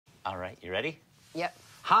All right, you ready? Yep.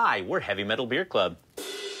 Hi, we're Heavy Metal Beer Club.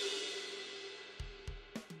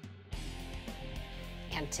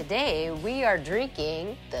 And today we are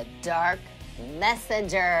drinking the Dark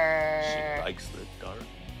Messenger. She likes the dark.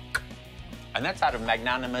 And that's out of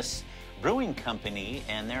Magnanimous Brewing Company,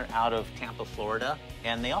 and they're out of Tampa, Florida.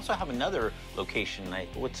 And they also have another location,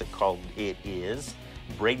 what's it called? It is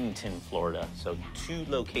Bradenton, Florida. So 2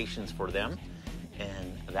 locations for them.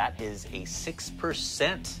 And that is a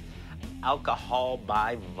 6% alcohol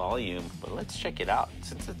by volume. But let's check it out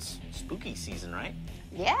since it's spooky season, right?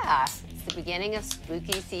 Yeah, it's the beginning of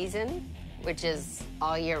spooky season, which is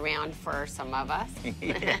all year round for some of us.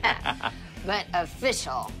 Yeah. But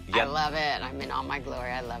official. Yep. I love it. I'm in all my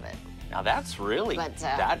glory. I love it. Now that's really,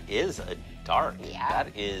 that is a dark. Yeah.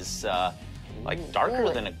 That is like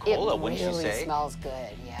darker than a cola, wouldn't you say? It really smells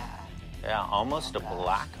good, yeah. Yeah, almost a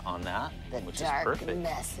black on that, The which Dark is perfect.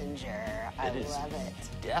 Messenger. I love it.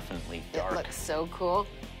 Definitely dark. It looks so cool.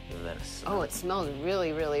 Oh, it smells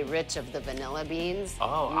really, really rich of the vanilla beans.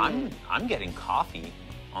 Oh, I'm getting coffee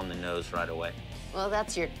on the nose right away. Well,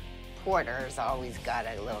 that's your porter's always got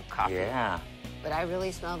a little coffee. Yeah. But I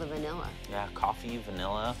really smell the vanilla. Yeah, coffee,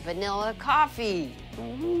 vanilla. Vanilla coffee.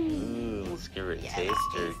 Ooh, let's give her a taster.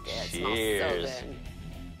 It Cheers. smells so good.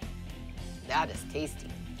 That is tasty.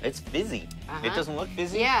 It's fizzy. It doesn't look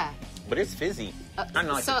fizzy. Yeah. But it's fizzy. Kind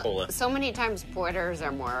of like a cola. So many times porters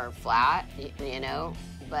are more flat, you know,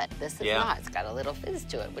 but this is not. It's got a little fizz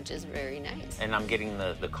to it, which is very nice. And I'm getting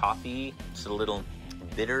the coffee. It's a little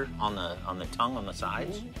bitter on the tongue on the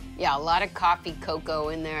sides. Yeah, a lot of coffee, cocoa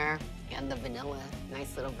in there, and the vanilla.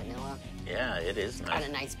 Nice little vanilla. Yeah, it is nice. Got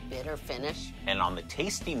a nice bitter finish. And on the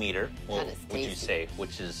tasty meter, what would you tasty. say?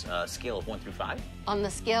 Which is a scale of 1 through 5? On the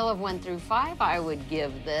scale of 1 through 5, I would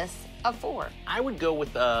give this a 4. I would go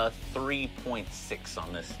with a 3.6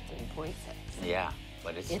 on this. 3.6. Yeah,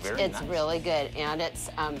 but it's very nice. It's really good, and it's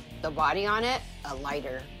the body on it, a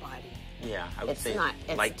lighter body. Yeah, I would say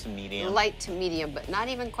light to medium. Light to medium, but not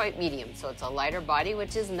even quite medium. So it's a lighter body,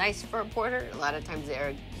 which is nice for a porter. A lot of times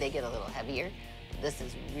they get a little heavier. This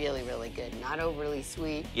is really, really good. Not overly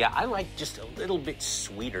sweet. Yeah, I like just a little bit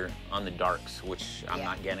sweeter on the darks, which I'm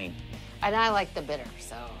not getting. And I like the bitter,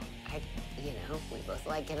 so we both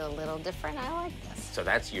like it a little different. I like this. So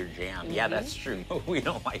that's your jam. Yeah, that's true. We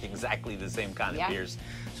don't like exactly the same kind of beers.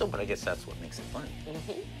 So, but I guess that's what makes it fun.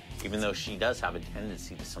 Even though she does have a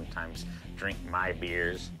tendency to sometimes drink my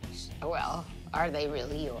beers. Well, are they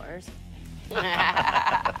really yours?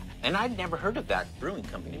 And I'd never heard of that brewing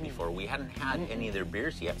company before. We hadn't had any of their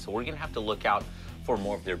beers yet, so we're going to have to look out for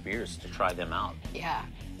more of their beers to try them out. Yeah,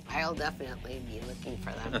 I'll definitely be looking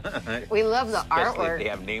for them. We love the Especially artwork. if they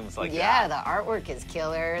have names like that. Yeah, the artwork is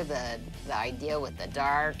killer. The idea with the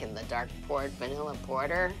dark and the dark vanilla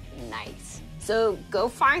porter, nice. So go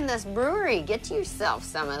find this brewery. Get yourself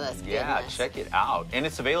some of this goodness. Yeah, check it out. And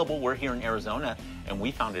it's available. We're here in Arizona, and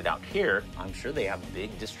we found it out here. I'm sure they have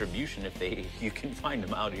big distribution if you can find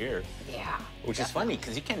them out here. Yeah. Which is funny,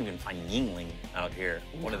 because you can't even find Yuengling out here.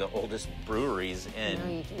 No. One of the oldest breweries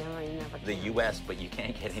in never the U.S., but you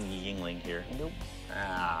can't get any Yuengling here. Nope.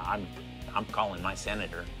 I'm calling my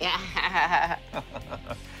senator. Yeah.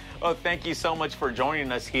 Well, thank you so much for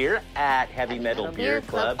joining us here at Heavy Metal Beer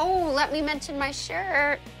Club. Oh, let me mention my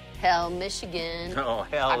shirt. Hell, Michigan. Oh,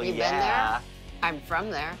 hell yeah. Have you been there? I'm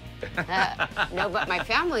from there. No, but my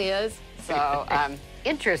family is. So,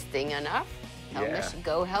 interesting enough.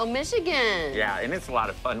 Go Hell, Michigan. Yeah, and it's a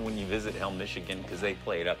lot of fun when you visit Hell, Michigan, because they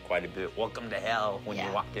play it up quite a bit. Welcome to Hell when you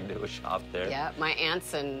walk into a shop there. Yeah, my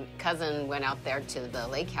aunts and cousin went out there to the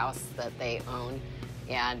lake house that they own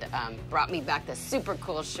and brought me back this super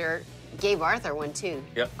cool shirt. Gave Arthur one too.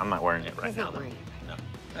 Yep, I'm not wearing it right now. He's not wearing it.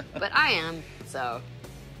 No. But I am, so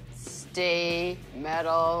stay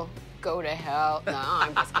metal, go to hell. No,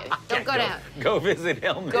 I'm just kidding. Don't go to hell. Go visit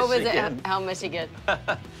Hell, Michigan. Go visit Hell, Michigan.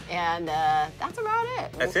 And that's about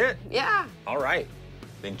it. That's it? Yeah. All right.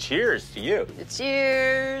 Then cheers to you.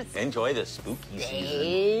 Cheers. Enjoy the spooky season.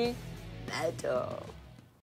 Stay metal.